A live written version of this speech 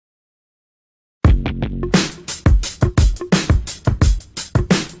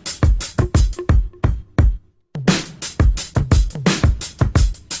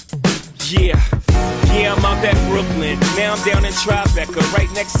Now I'm down in Tribeca,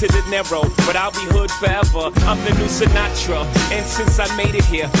 right next to the Narrow, but I'll be hood forever. I'm the new Sinatra, and since I made it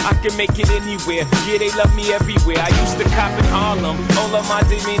here, I can make it anywhere. Yeah, they love me everywhere. I used to cop in Harlem, all of my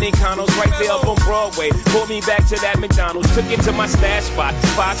Dominicanos right there up on Broadway. Pulled me back to that McDonald's, took it to my stash spot,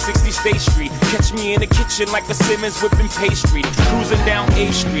 560 State Street. Catch me in the kitchen like a Simmons whipping pastry. Cruising down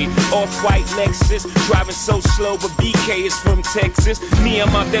A Street, off-white Lexus, driving so slow, but BK is from Texas. Me, I'm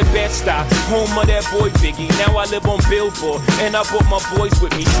out that Bed-Stuy, home of that boy Biggie. Now I live on Billboard, and I brought my boys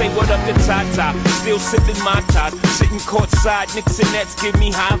with me. Say what up to Tata, still sipping my top, sitting courtside, Knicks and Nets give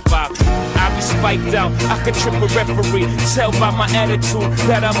me high five. I be spiked out, I could trip a referee. Tell by my attitude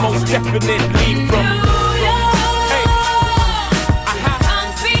that I most definitely from.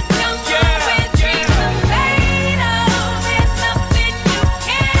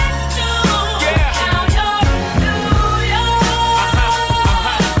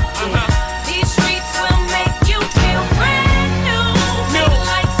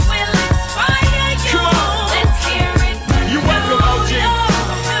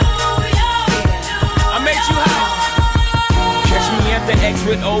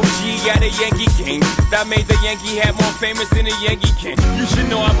 With OG at a Yankee game that made the Yankee hat more famous than a Yankee can. You should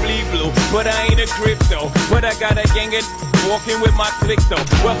know I bleed blue, but I ain't a crypto. But I got a gang of walking with my click though.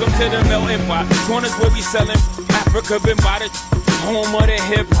 Welcome to the melting pot. Corners where we selling Africa been by the home of the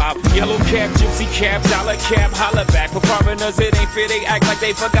hip-hop. Yellow cap, gypsy cap, dollar cap, holla back. For foreigners it ain't fair, they act like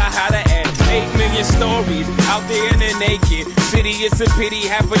they forgot how to act. 8 million stories out there in the naked city. It's a pity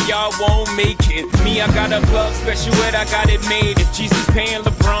half of y'all won't make it. Me, I got a plug special ed, I got it made. If Jesus paying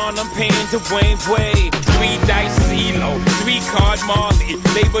LeBron, I'm paying Dwayne Wade. 3 dice CeeLo, 3 card Marley.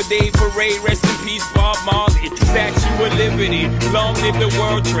 Labor Day parade, rest in peace Bob Marley. Statue of Liberty, long live the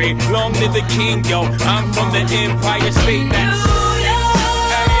World Trade, long live the King, yo. I'm from the Empire State, that's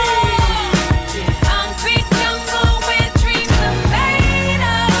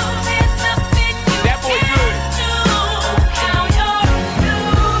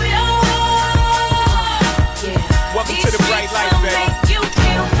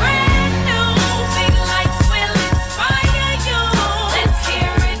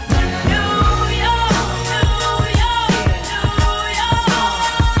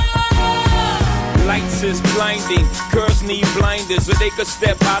is blinding. Girls need blinders so they could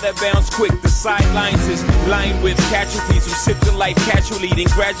step out of bounds quick. The sidelines is lined with casualties who sip the life casually, then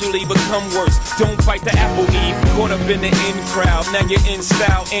gradually become worse. Don't fight the apple eve, caught up in the in crowd. Now you're in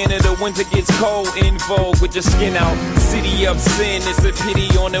style, and the winter gets cold. In vogue with your skin out. City of sin, it's a pity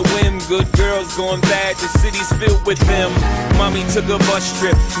on a whim. Good girls going bad, the city's filled with them. Mommy took a bus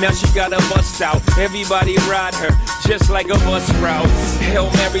trip, now she got a bust out. Everybody ride her, just like a bus route.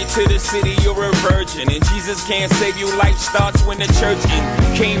 Hail Mary to the city, you're a virgin. And Jesus can't save you, life starts when the church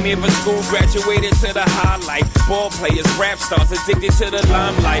in. Came here for school, graduated to the highlight. Ball players, rap stars, addicted to the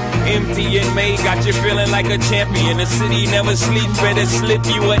limelight. Empty and May got you feeling like a champion. The city never sleeps, better slip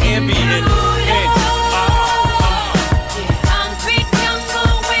you an ambient.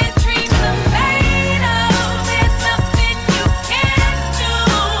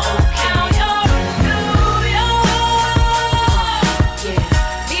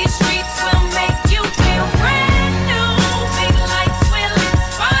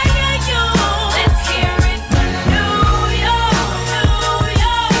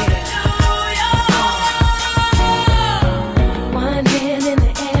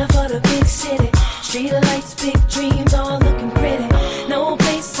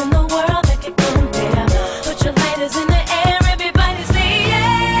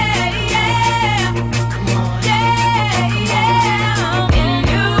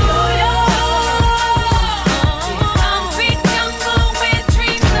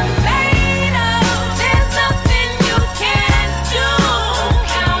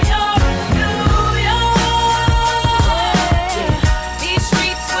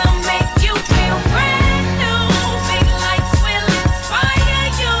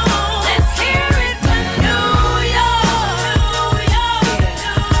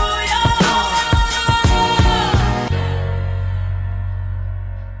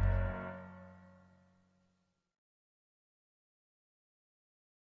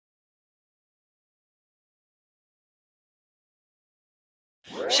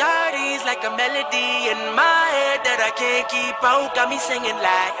 Shawty's like a melody in my head that I can't keep out. Got me singing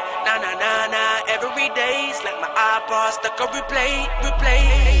like na na na na every day's like my iPod stuck on replay.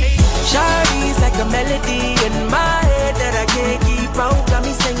 Shawty's like a melody in my head that I can't keep out. Got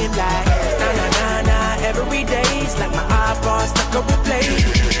me singing like na na na na every day's like my iPod stuck on replay.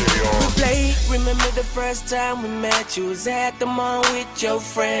 Remember the first time we met, you was at the mall with your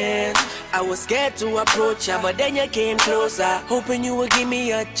friends. I was scared to approach ya, but then you came closer, hoping you would give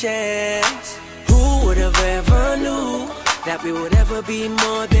me a chance. Who would have ever knew that we would ever be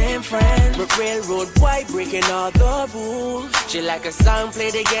more than friends? But railroad white, breaking all the rules. She like a song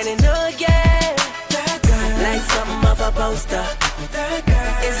played again and again. That girl, like something of a poster. That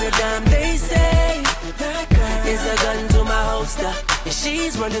girl is a dime, they say. That girl is a gun to my holster, and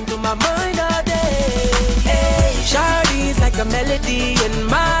she's running through my mind all day. Hey, Shawty's like a melody in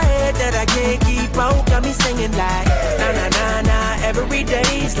my head that I can't keep out. Got me singing like na na na na every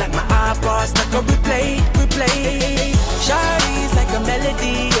day's like my iPod stuck on replay. Shawty's like a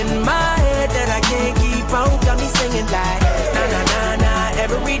melody in my head that I can't keep out. Got me singing like na na na na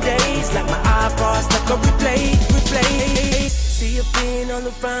every day's like my iPod stuck on replay. See you being all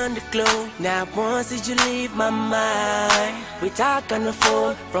around the globe. Now once did you leave my mind? We talk on the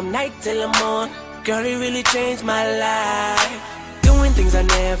phone from night till the morning. Girl, you really changed my life. Doing things I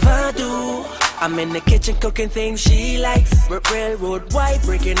never do. I'm in the kitchen cooking things she likes. Railroad white,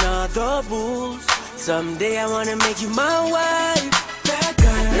 breaking all the rules. Someday I wanna make you my wife. That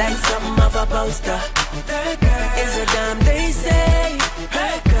girl, like something of a poster. That girl is a dime, they say.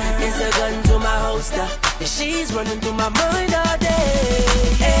 That girl is a gun to my holster, and she's running through my mind all day.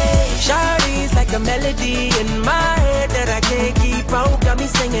 Hey, Shawty's like a melody in my head that I can't keep out. Got me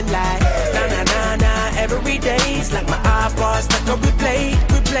singing like na na na na every day's like my iPod stuck on replay.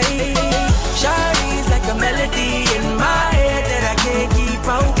 Shawty's like a melody in my head that I can't keep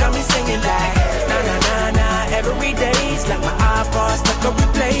out. Got me singing like na na na na every day's like my iPod stuck on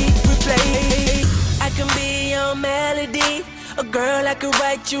replay. I can be your melody, a girl that could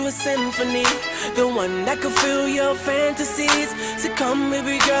write you a symphony, the one that could fill your fantasies. So come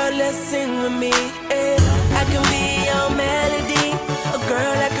baby girl, let's sing with me. Yeah. I can be your melody,